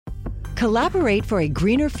Collaborate for a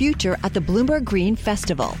greener future at the Bloomberg Green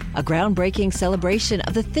Festival, a groundbreaking celebration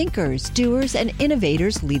of the thinkers, doers, and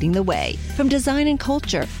innovators leading the way. From design and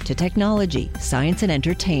culture to technology, science, and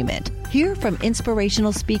entertainment. Hear from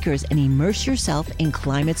inspirational speakers and immerse yourself in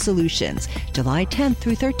climate solutions. July 10th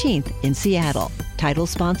through 13th in Seattle. Title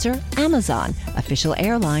sponsor, Amazon. Official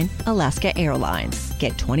airline, Alaska Airlines.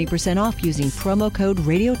 Get 20% off using promo code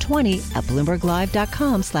Radio20 at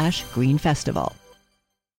BloombergLive.com/Green Festival.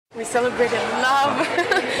 We celebrated love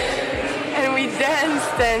and we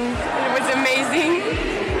danced and it was amazing.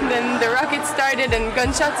 Then the rockets started and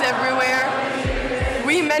gunshots everywhere.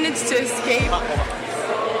 We managed to escape,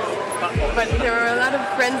 but there were a lot of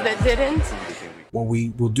friends that didn't. What we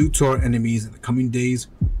will do to our enemies in the coming days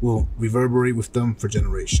will reverberate with them for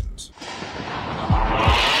generations.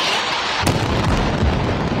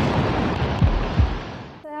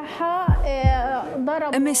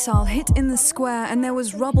 A missile hit in the square and there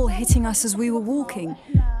was rubble hitting us as we were walking.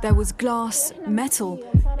 There was glass, metal.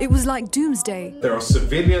 It was like doomsday. There are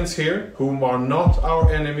civilians here whom are not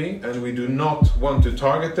our enemy and we do not want to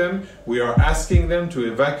target them. We are asking them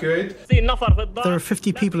to evacuate. There are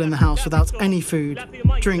 50 people in the house without any food,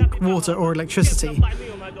 drink, water or electricity.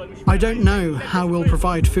 I don't know how we'll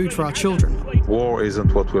provide food for our children. War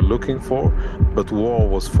isn't what we're looking for, but war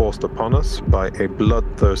was forced upon us by a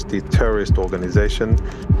bloodthirsty terrorist organization.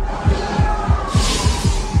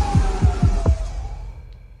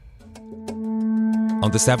 On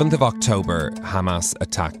the 7th of October, Hamas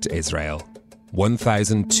attacked Israel.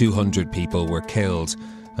 1,200 people were killed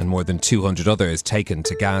and more than 200 others taken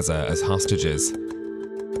to Gaza as hostages.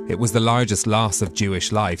 It was the largest loss of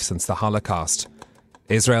Jewish life since the Holocaust.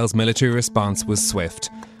 Israel's military response was swift.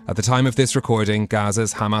 At the time of this recording,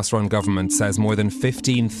 Gaza's Hamas-run government says more than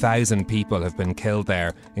 15,000 people have been killed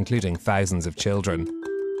there, including thousands of children.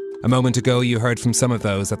 A moment ago, you heard from some of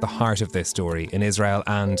those at the heart of this story, in Israel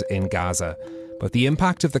and in Gaza. But the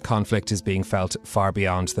impact of the conflict is being felt far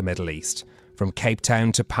beyond the Middle East. From Cape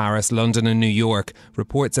Town to Paris, London and New York,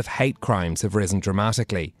 reports of hate crimes have risen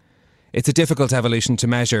dramatically. It's a difficult evolution to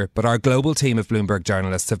measure, but our global team of Bloomberg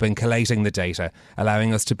journalists have been collating the data,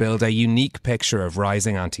 allowing us to build a unique picture of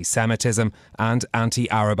rising anti-Semitism and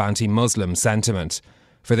anti-Arab, anti-Muslim sentiment.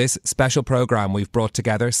 For this special programme, we've brought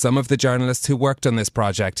together some of the journalists who worked on this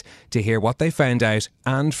project to hear what they found out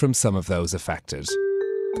and from some of those affected.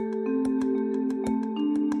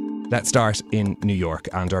 Let's start in New York,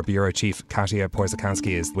 and our bureau chief, Katia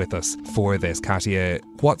Porzakansky, is with us for this. Katia,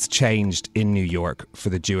 what's changed in New York for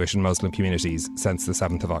the Jewish and Muslim communities since the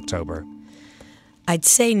 7th of October? I'd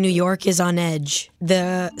say New York is on edge.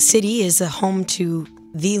 The city is a home to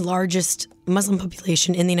the largest Muslim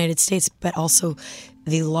population in the United States, but also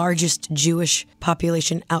the largest Jewish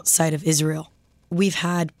population outside of Israel. We've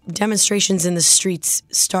had demonstrations in the streets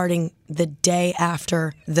starting the day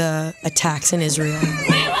after the attacks in Israel. We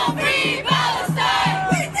will free Palestine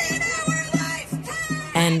within our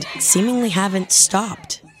lifetime! And seemingly haven't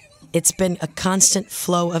stopped. It's been a constant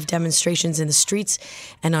flow of demonstrations in the streets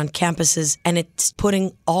and on campuses, and it's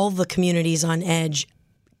putting all the communities on edge.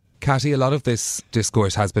 Katie, a lot of this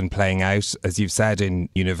discourse has been playing out, as you've said, in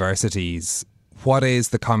universities. What is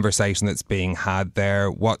the conversation that's being had there?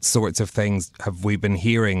 What sorts of things have we been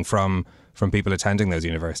hearing from people attending those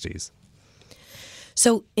universities?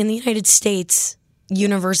 So in the United States,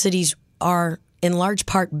 universities are in large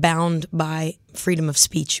part bound by freedom of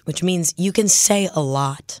speech, which means you can say a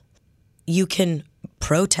lot. You can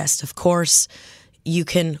protest, of course. You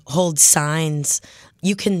can hold signs.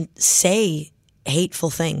 You can say hateful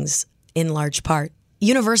things in large part.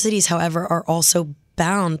 Universities, however, are also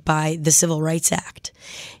bound by the Civil Rights Act.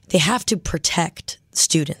 They have to protect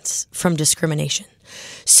students from discrimination.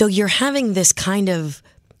 So you're having this kind of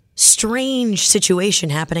strange situation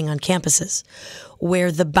happening on campuses where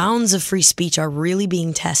the bounds of free speech are really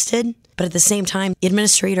being tested, but at the same time,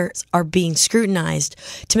 administrators are being scrutinized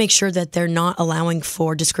to make sure that they're not allowing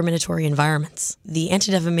for discriminatory environments. The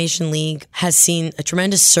Anti-Defamation League has seen a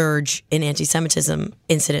tremendous surge in anti-Semitism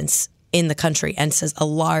incidents in the country, and says a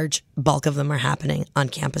large bulk of them are happening on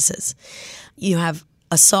campuses. You have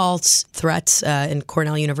assaults, threats. In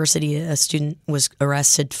Cornell University, a student was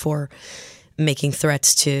arrested for making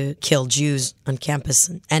threats to kill Jews on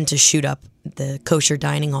campus and to shoot up the kosher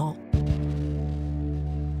dining hall.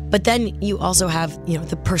 But then you also have,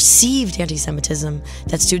 the perceived anti-Semitism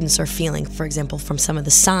that students are feeling, for example, from some of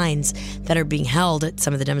the signs that are being held at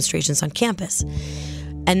some of the demonstrations on campus.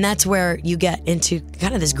 And that's where you get into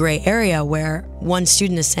kind of this gray area where one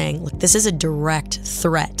student is saying, look, this is a direct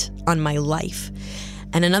threat on my life.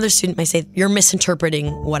 And another student might say, you're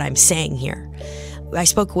misinterpreting what I'm saying here. I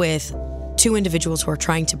spoke with two individuals who are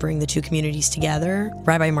trying to bring the two communities together,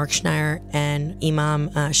 Rabbi Mark Schneier and Imam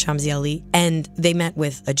Shamsi Ali. And they met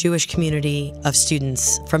with a Jewish community of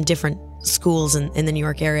students from different schools in the New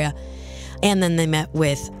York area. And then they met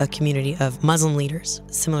with a community of Muslim leaders,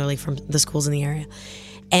 similarly from the schools in the area.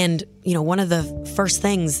 And, one of the first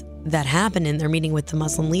things that happened in their meeting with the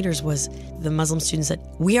Muslim leaders was the Muslim students said,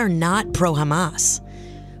 we are not pro-Hamas.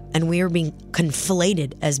 And we are being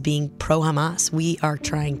conflated as being pro-Hamas. We are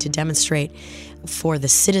trying to demonstrate for the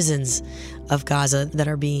citizens of Gaza that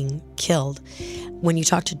are being killed. When you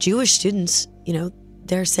talk to Jewish students,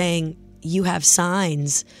 they're saying you have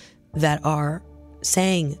signs that are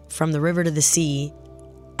saying from the river to the sea,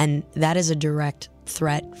 and that is a direct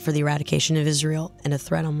threat for the eradication of Israel and a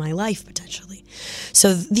threat on my life, potentially.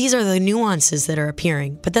 So these are the nuances that are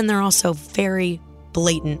appearing, but then there are also very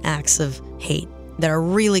blatant acts of hate that are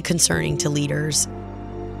really concerning to leaders.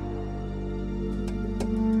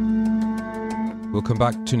 We'll come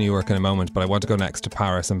back to New York in a moment, but I want to go next to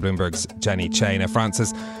Paris and Bloomberg's Jenny Chain. Now, France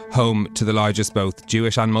is home to the largest both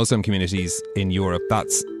Jewish and Muslim communities in Europe.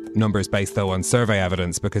 That's numbers based, though, on survey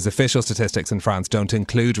evidence, because official statistics in France don't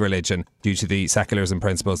include religion due to the secularism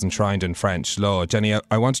principles enshrined in French law. Jenny,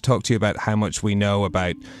 I want to talk to you about how much we know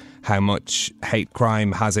about how much hate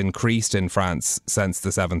crime has increased in France since the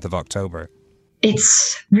 7th of October.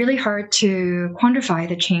 It's really hard to quantify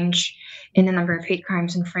the change in the number of hate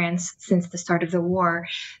crimes in France since the start of the war.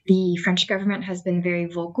 The French government has been very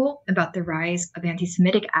vocal about the rise of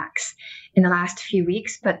anti-Semitic acts in the last few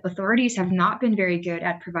weeks, but authorities have not been very good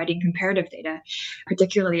at providing comparative data,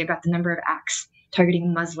 particularly about the number of acts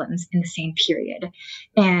targeting Muslims in the same period.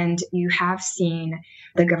 And you have seen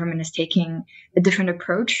the government is taking a different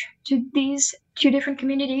approach to these two different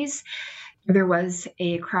communities. There was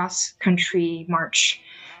a cross-country march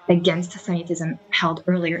against Semitism held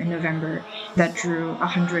earlier in November that drew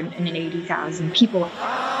 180,000 people.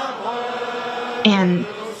 And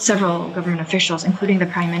several government officials, including the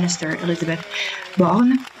Prime Minister, Elisabeth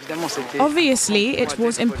Borne. Obviously, it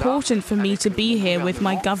was important for me to be here with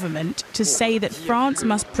my government to say that France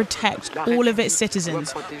must protect all of its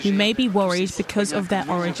citizens who may be worried because of their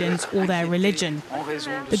origins or their religion.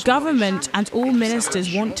 The government and all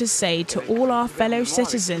ministers want to say to all our fellow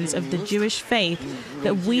citizens of the Jewish faith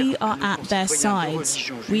that we are at their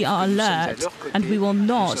sides. We are alert and we will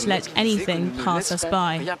not let anything pass us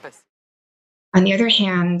by. On the other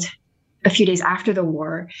hand, a few days after the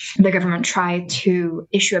war, the government tried to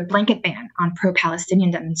issue a blanket ban on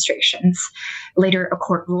pro-Palestinian demonstrations. Later, a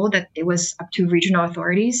court ruled that it was up to regional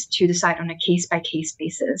authorities to decide on a case-by-case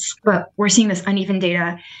basis. But we're seeing this uneven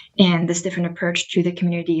data and this different approach to the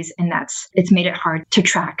communities, and it's made it hard to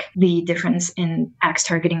track the difference in acts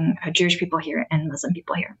targeting Jewish people here and Muslim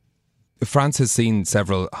people here. France has seen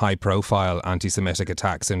several high-profile anti-Semitic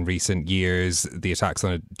attacks in recent years. The attacks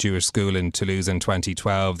on a Jewish school in Toulouse in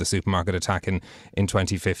 2012, the supermarket attack in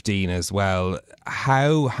 2015 as well.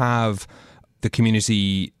 How have the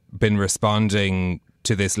community been responding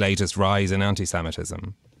to this latest rise in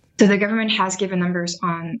anti-Semitism? So the government has given numbers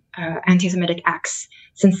on anti-Semitic acts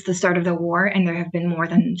since the start of the war, and there have been more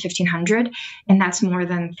than 1,500, and that's more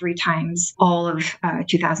than 3 times all of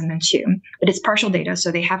 2002. But it's partial data,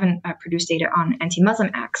 so they haven't produced data on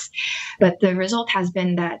anti-Muslim acts. But the result has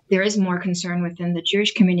been that there is more concern within the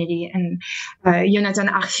Jewish community, and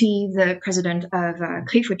Yonatan Arfi, the president of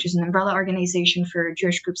CRIF, which is an umbrella organization for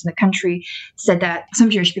Jewish groups in the country, said that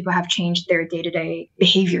some Jewish people have changed their day-to-day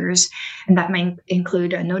behaviors, and that might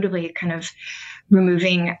include notably kind of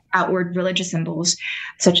removing outward religious symbols,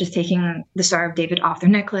 such as taking the Star of David off their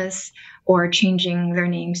necklace or changing their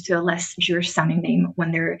names to a less Jewish-sounding name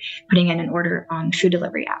when they're putting in an order on food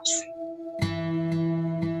delivery apps.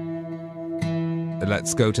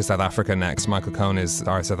 Let's go to South Africa next. Michael Cohn is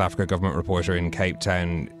our South Africa government reporter in Cape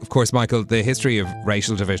Town. Of course, Michael, the history of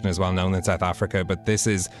racial division is well known in South Africa, but this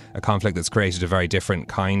is a conflict that's created a very different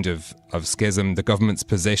kind of schism. The government's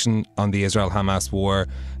position on the Israel-Hamas war,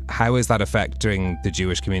 how is that affecting the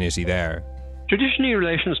Jewish community there? Traditionally,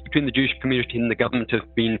 relations between the Jewish community and the government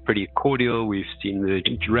have been pretty cordial. We've seen the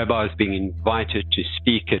rabbis being invited to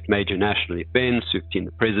speak at major national events. We've seen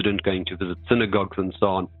the president going to visit synagogues and so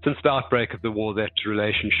on. Since the outbreak of the war, that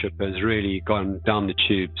relationship has really gone down the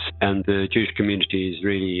tubes, and the Jewish community is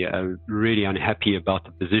really unhappy about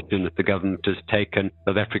the position that the government has taken.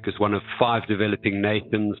 South Africa is one of 5 developing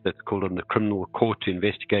nations that's called on the criminal court to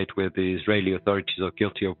investigate whether the Israeli authorities are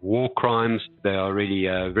guilty of war crimes. They are really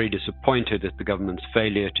very disappointed that the government's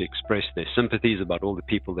failure to express their sympathies about all the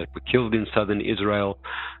people that were killed in southern Israel.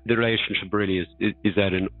 The relationship really is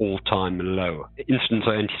at an all-time low. Incidents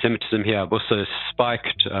of anti-Semitism here have also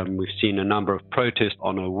spiked. We've seen a number of protests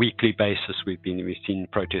on a weekly basis. We've seen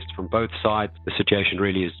protests from both sides. The situation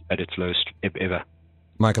really is at its lowest ever.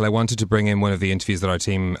 Michael, I wanted to bring in one of the interviews that our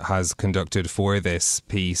team has conducted for this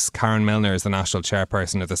piece. Karen Milner is the national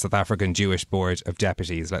chairperson of the South African Jewish Board of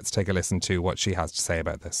Deputies. Let's take a listen to what she has to say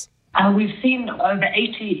about this. We've seen over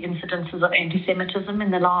 80 incidences of anti-Semitism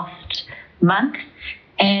in the last month,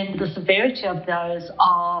 and the severity of those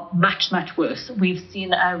are much, much worse. We've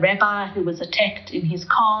seen a rabbi who was attacked in his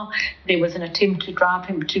car. There was an attempt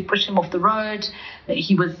to push him off the road.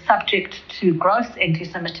 He was subject to gross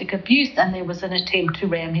anti-Semitic abuse, and there was an attempt to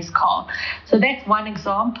ram his car. So that's one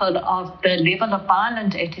example of the level of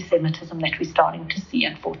violent anti-Semitism that we're starting to see,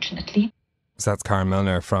 unfortunately. So that's Karen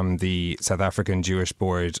Milner from the South African Jewish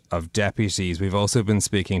Board of Deputies. We've also been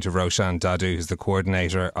speaking to Roshan Dadu, who's the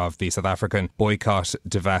coordinator of the South African Boycott,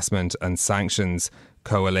 Divestment and Sanctions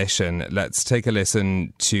Coalition. Let's take a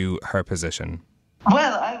listen to her position.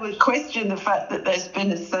 Well, I would question the fact that there's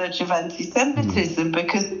been a surge of anti-Semitism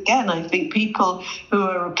because, again, I think people who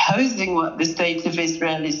are opposing what the state of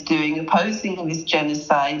Israel is doing, opposing this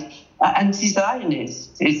genocide, are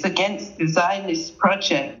anti-Zionist. It's against the Zionist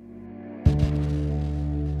project.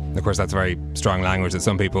 Of course, that's very strong language that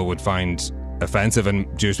some people would find offensive, and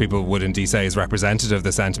Jewish people would indeed say is representative of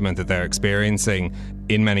the sentiment that they're experiencing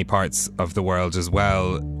in many parts of the world as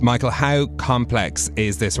well. Michael, how complex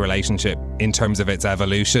is this relationship in terms of its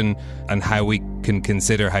evolution, and how we can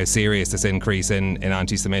consider how serious this increase in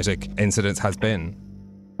anti-Semitic incidents has been?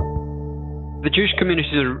 The Jewish community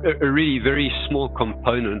is a really very small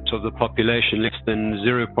component of the population, less than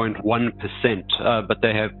 0.1%, but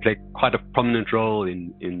they have played quite a prominent role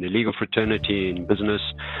in the legal fraternity, in business,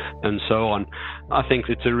 and so on. I think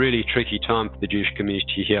it's a really tricky time for the Jewish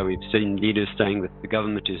community here. We've seen leaders saying that the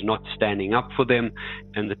government is not standing up for them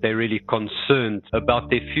and that they're really concerned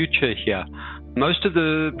about their future here. Most of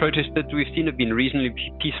the protests that we've seen have been reasonably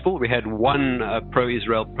peaceful. We had one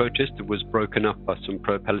pro-Israel protest that was broken up by some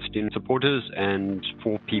pro-Palestinian supporters, and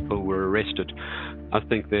 4 people were arrested. I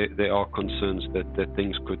think there are concerns that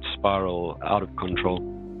things could spiral out of control.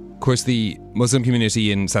 Of course, the Muslim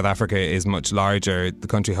community in South Africa is much larger, the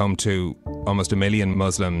country home to almost 1 million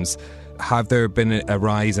Muslims. Have there been a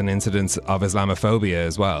rise in incidents of Islamophobia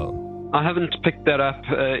as well? I haven't picked that up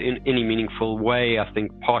in any meaningful way, I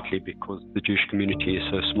think partly because the Jewish community is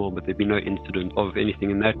so small, but there've been no incident of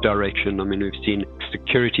anything in that direction. I mean, we've seen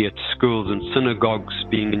security at schools and synagogues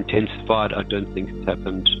being intensified. I don't think it's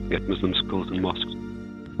happened at Muslim schools and mosques.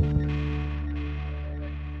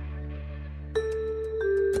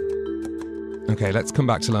 OK, let's come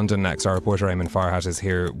back to London next. Our reporter Eamon Farhat is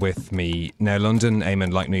here with me. Now, London,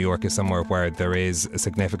 Eamon, like New York, is somewhere where there is a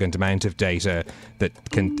significant amount of data that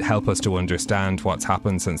can help us to understand what's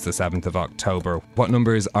happened since the 7th of October. What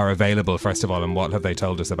numbers are available, first of all, and what have they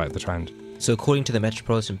told us about the trend? So according to the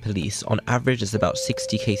Metropolitan Police, on average there's about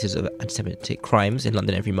 60 cases of anti-Semitic crimes in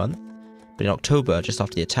London every month. But in October, just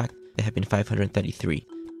after the attack, there have been 533.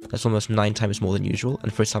 That's almost 9 times more than usual,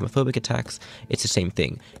 and for Islamophobic attacks, it's the same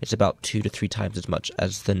thing. It's about 2 to 3 times as much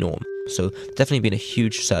as the norm. So there's definitely been a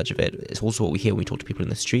huge surge of it. It's also what we hear when we talk to people in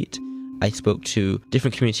the street. I spoke to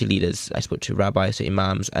different community leaders, I spoke to rabbis, to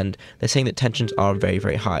imams, and they're saying that tensions are very,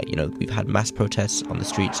 very high. You know, we've had mass protests on the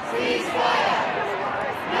streets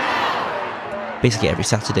basically every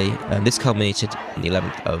Saturday, and this culminated on the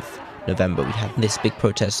 11th of November. We had this big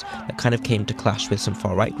protest that kind of came to clash with some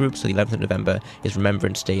far-right groups. So the 11th of November is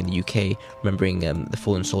Remembrance Day in the UK, remembering the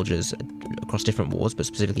fallen soldiers across different wars, but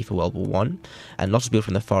specifically for World War I. And lots of people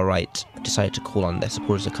from the far-right decided to call on their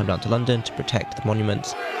supporters to come down to London to protect the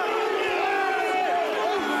monuments.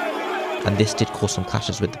 And this did cause some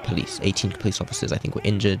clashes with the police. 18 police officers, I think, were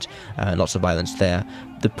injured, lots of violence there.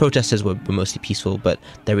 The protesters were mostly peaceful, but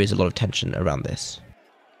there is a lot of tension around this.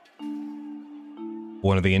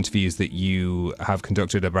 One of the interviews that you have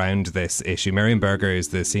conducted around this issue, Miriam Berger is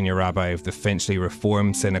the senior rabbi of the Finchley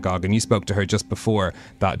Reform Synagogue, and you spoke to her just before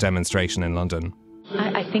that demonstration in London.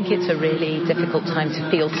 I think it's a really difficult time to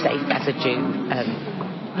feel safe as a Jew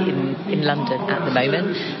in London at the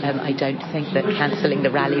moment. I don't think that cancelling the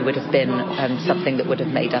rally would have been something that would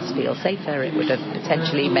have made us feel safer. It would have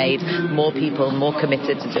potentially made more people more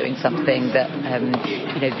committed to doing something that,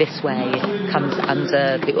 this way comes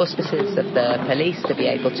under the auspices of the police, to be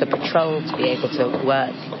able to patrol, to be able to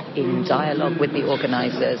work in dialogue with the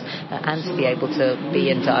organisers and to be able to be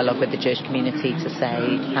in dialogue with the Jewish community to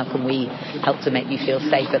say, how can we help to make you feel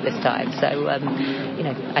safe at this time? So,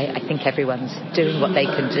 I think everyone's doing what they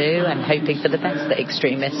can do and hoping for the best, that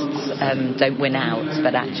extremists don't win out,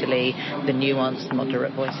 but actually the nuanced,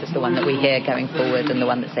 moderate voice is the one that we hear going forward and the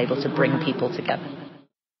one that's able to bring people together.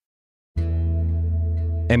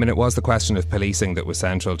 Eamon, it was the question of policing that was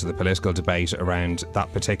central to the political debate around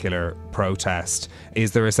that particular protest.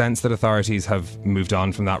 Is there a sense that authorities have moved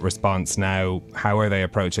on from that response now? How are they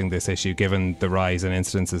approaching this issue given the rise in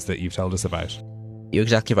incidences that you've told us about? You're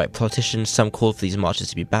exactly right. Politicians, some call for these marches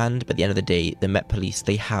to be banned, but at the end of the day, the Met Police,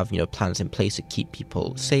 they have, plans in place to keep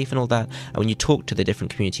people safe and all that. And when you talk to the different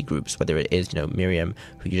community groups, whether it is, Miriam,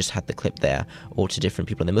 who you just had the clip there, or to different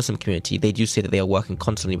people in the Muslim community, they do say that they are working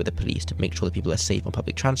constantly with the police to make sure that people are safe on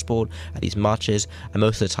public transport, at these marches, and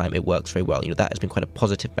most of the time it works very well. That has been quite a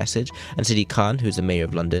positive message. And Sadiq Khan, who's the mayor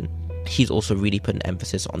of London, he's also really put an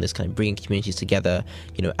emphasis on this kind of bringing communities together.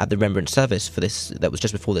 At the Remembrance service for this, that was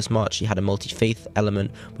just before this march, you had a multi-faith element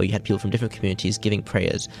where you had people from different communities giving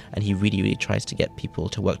prayers, and he really, really tries to get people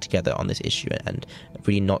to work together on this issue and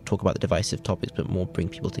really not talk about the divisive topics, but more bring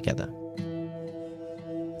people together.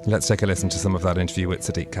 Let's take a listen to some of that interview with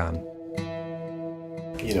Sadiq Khan.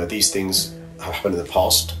 These things have happened in the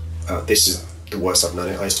past. This is the worst I've known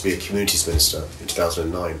it. I used to be a communities minister in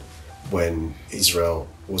 2009 when Israel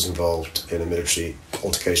was involved in a military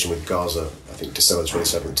altercation with Gaza, I think December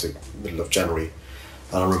 27th to middle of January.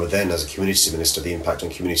 And I remember then, as a community minister, the impact on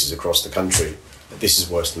communities across the country. This is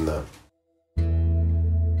worse than that.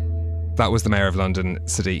 That was the Mayor of London,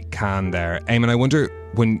 Sadiq Khan there. Eamon, I wonder,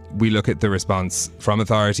 when we look at the response from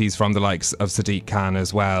authorities, from the likes of Sadiq Khan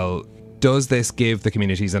as well, does this give the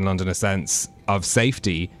communities in London a sense of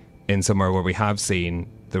safety in somewhere where we have seen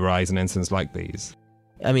the rise in incidents like these?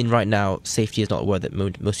 Right now, safety is not a word that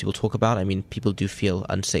most people talk about. People do feel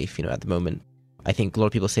unsafe, at the moment. I think a lot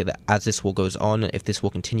of people say that as this war goes on, if this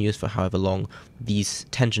war continues for however long, these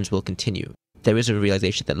tensions will continue. There is a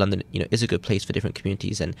realization that London, is a good place for different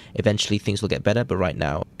communities, and eventually things will get better, but right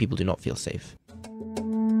now, people do not feel safe.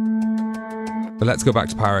 But let's go back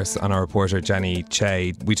to Paris and our reporter Jenny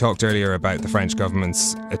Che. We talked earlier about the French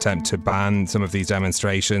government's attempt to ban some of these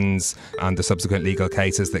demonstrations and the subsequent legal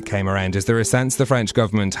cases that came around. Is there a sense the French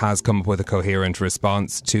government has come up with a coherent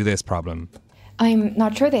response to this problem? I'm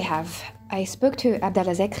not sure they have. I spoke to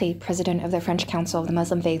Abdallah Zekri, president of the French Council of the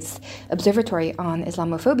Muslim Faiths Observatory on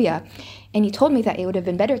Islamophobia, and he told me that it would have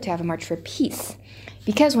been better to have a march for peace.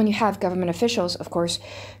 Because when you have government officials, of course,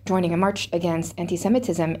 joining a march against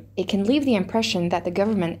anti-Semitism, it can leave the impression that the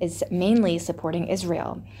government is mainly supporting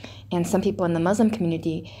Israel, and some people in the Muslim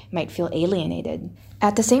community might feel alienated.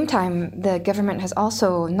 At the same time, the government has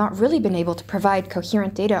also not really been able to provide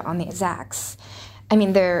coherent data on these acts.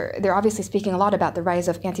 They're obviously speaking a lot about the rise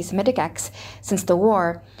of anti-Semitic acts since the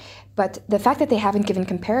war, but the fact that they haven't given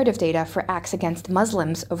comparative data for acts against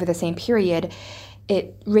Muslims over the same period,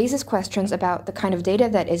 it raises questions about the kind of data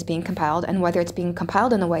that is being compiled and whether it's being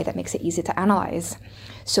compiled in a way that makes it easy to analyze,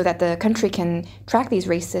 so that the country can track these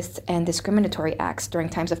racist and discriminatory acts during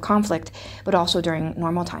times of conflict, but also during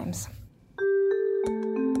normal times.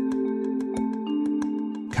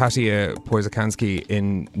 Katia Porzakansky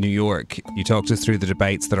in New York, you talked us through the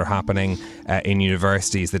debates that are happening in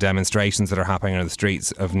universities, the demonstrations that are happening on the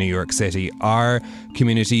streets of New York City. Are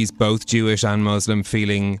communities, both Jewish and Muslim,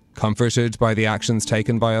 feeling comforted by the actions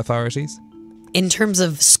taken by authorities? In terms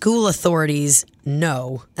of school authorities,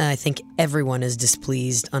 no. I think everyone is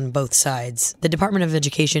displeased on both sides. The Department of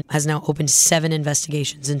Education has now opened 7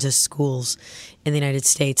 investigations into schools in the United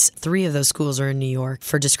States. 3 of those schools are in New York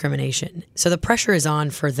for discrimination. So the pressure is on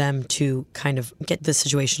for them to kind of get the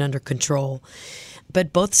situation under control.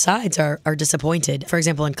 But both sides are disappointed. For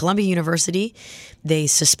example, in Columbia University, they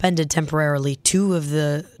suspended temporarily 2 of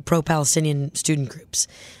the pro-Palestinian student groups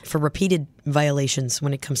for repeated violations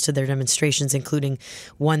when it comes to their demonstrations, including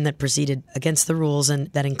one that proceeded against the rules and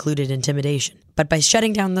that included intimidation. But by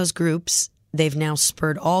shutting down those groups, they've now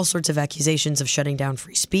spurred all sorts of accusations of shutting down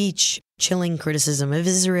free speech, chilling criticism of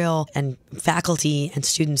Israel, and faculty and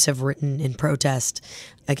students have written in protest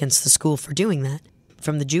against the school for doing that.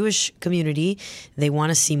 From the Jewish community, they want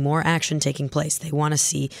to see more action taking place. They want to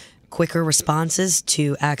see quicker responses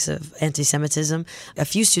to acts of anti-Semitism. A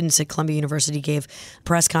few students at Columbia University gave a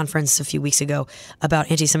press conference a few weeks ago about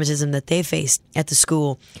anti-Semitism that they faced at the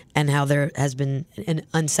school and how there has been an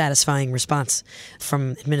unsatisfying response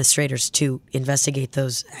from administrators to investigate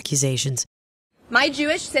those accusations. My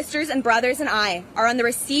Jewish sisters and brothers and I are on the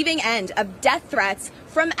receiving end of death threats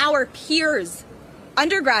from our peers.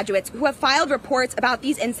 Undergraduates who have filed reports about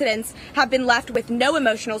these incidents have been left with no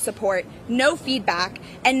emotional support, no feedback,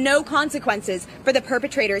 and no consequences for the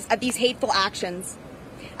perpetrators of these hateful actions.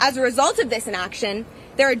 As a result of this inaction,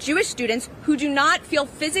 there are Jewish students who do not feel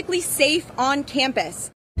physically safe on campus.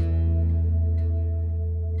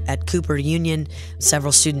 At Cooper Union,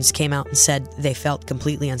 several students came out and said they felt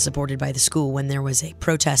completely unsupported by the school when there was a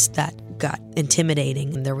protest that got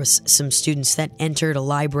intimidating. And there was some students that entered a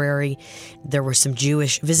library. There were some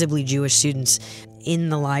visibly Jewish students in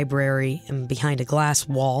the library and behind a glass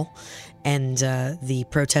wall. And the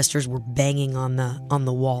protesters were banging on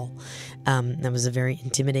the wall. That was a very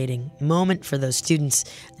intimidating moment for those students.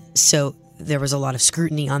 So there was a lot of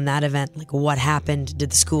scrutiny on that event. Like, what happened? Did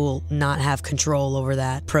the school not have control over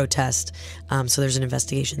that protest? So there's an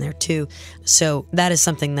investigation there too. So that is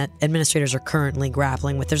something that administrators are currently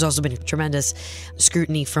grappling with. There's also been tremendous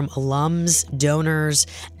scrutiny from alums, donors,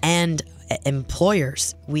 and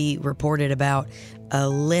employers. We reported about a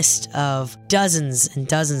list of dozens and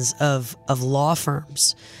dozens of law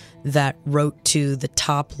firms that wrote to the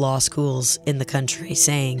top law schools in the country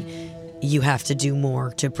saying, you have to do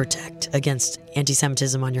more to protect against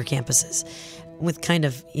anti-Semitism on your campuses, with kind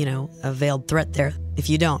of, a veiled threat there. If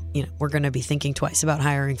you don't, we're going to be thinking twice about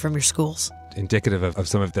hiring from your schools. Indicative of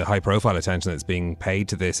some of the high-profile attention that's being paid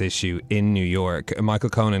to this issue in New York.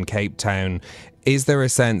 Michael Cohen in Cape Town, is there a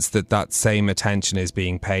sense that same attention is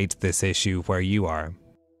being paid to this issue where you are?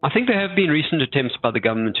 I think there have been recent attempts by the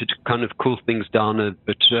government to kind of cool things down a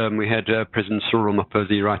bit. We had President Cyril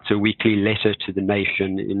Ramaphosa write a weekly letter to the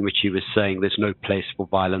nation in which he was saying there's no place for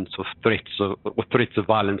violence or threats of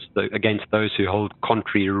violence against those who hold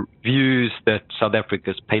contrary views, that South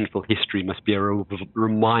Africa's painful history must be a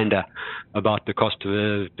reminder about the cost of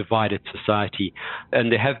a divided society.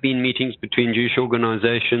 And there have been meetings between Jewish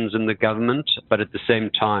organizations and the government, but at the same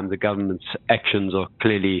time, the government's actions are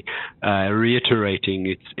clearly reiterating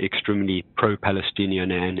its extremely pro-Palestinian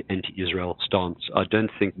and anti-Israel stance. I don't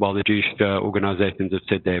think, while the Jewish organizations have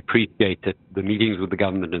said they appreciate the meetings with the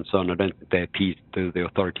government and so on, I don't think they're appeased the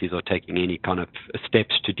authorities are taking any kind of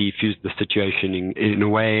steps to defuse the situation in a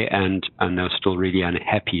way, and they're still really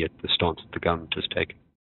unhappy at the stance that the government has taken.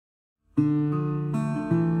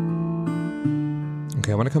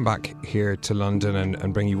 Okay, I want to come back here to London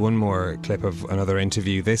and bring you one more clip of another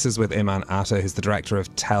interview. This is with Iman Atta, who's the director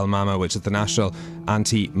of Tell Mama, which is the National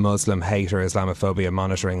Anti-Muslim Hate or Islamophobia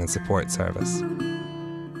Monitoring and Support Service.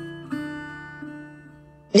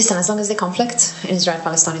 Listen, as long as the conflict in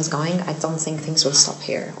Israel-Palestine is going, I don't think things will stop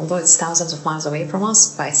here. Although it's thousands of miles away from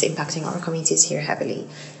us, but it's impacting our communities here heavily.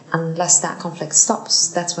 Unless that conflict stops,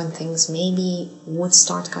 that's when things maybe would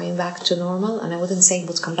start going back to normal. And I wouldn't say it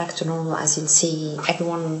would come back to normal as you'll see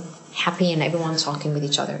everyone happy and everyone talking with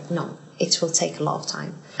each other. No, it will take a lot of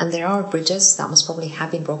time. And there are bridges that most probably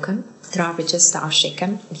have been broken. There are bridges that are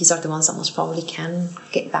shaken. These are the ones that most probably can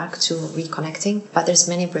get back to reconnecting. But there's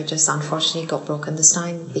many bridges that unfortunately got broken this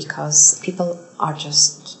time because people are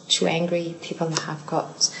just too angry. People have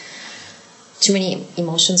got too many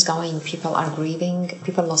emotions going. People are grieving.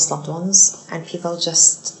 People lost loved ones. And people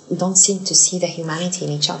just don't seem to see the humanity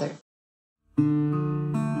in each other.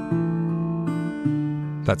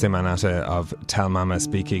 That's Iman Atta of Tell Mama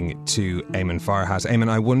speaking to Eamon Farhat. Eamon,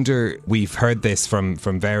 I wonder, we've heard this from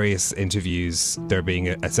various interviews, there being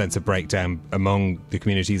a sense of breakdown among the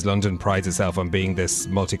communities. London prides itself on being this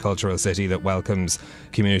multicultural city that welcomes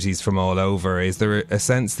communities from all over. Is there a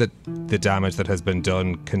sense that the damage that has been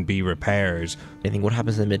done can be repaired? I think what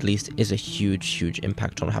happens in the Middle East is a huge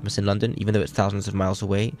impact on what happens in London. Even though it's thousands of miles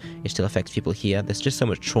away, it still affects people here. There's just so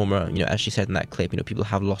much trauma. As she said in that clip, people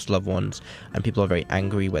have lost loved ones and people are very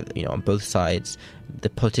angry, whether, on both sides. The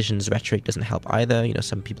politicians' rhetoric doesn't help either.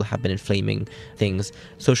 Some people have been inflaming things.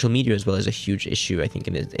 Social media as well is a huge issue, I think,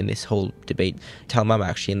 in this whole debate. Tell Mama,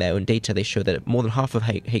 actually, in their own data, they show that more than half of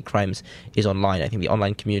hate crimes is online. I think the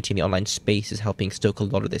online community and the online space is helping stoke a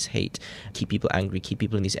lot of this hate, keep people angry, keep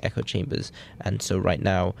people in these echo chambers. And so right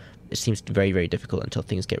now, it seems very, very difficult until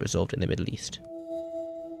things get resolved in the Middle East.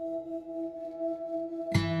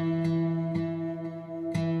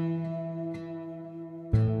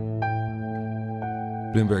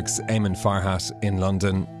 Bloomberg's Eamon Farhat in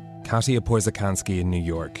London, Katia Porzakansky in New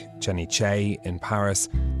York, Jenny Che in Paris,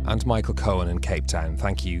 and Michael Cohen in Cape Town.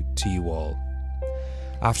 Thank you to you all.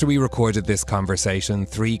 After we recorded this conversation,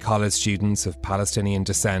 3 college students of Palestinian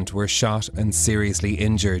descent were shot and seriously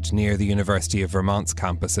injured near the University of Vermont's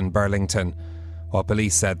campus in Burlington. While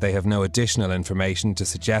police said they have no additional information to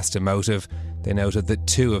suggest a motive, they noted that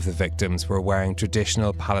 2 of the victims were wearing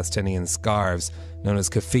traditional Palestinian scarves known as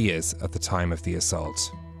keffiyehs at the time of the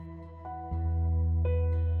assault.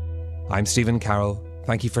 I'm Stephen Carroll.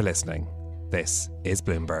 Thank you for listening. This is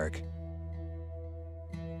Bloomberg.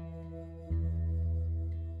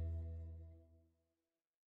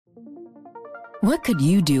 What could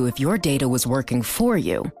you do if your data was working for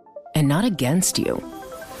you and not against you?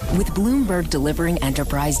 With Bloomberg delivering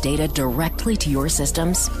enterprise data directly to your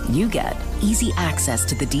systems, you get easy access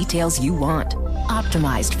to the details you want,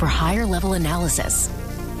 optimized for higher level analysis,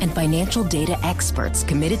 and financial data experts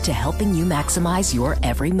committed to helping you maximize your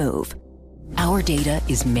every move. Our data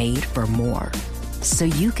is made for more, so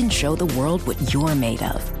you can show the world what you're made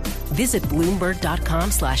of. Visit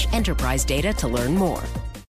Bloomberg.com/enterprise data to learn more.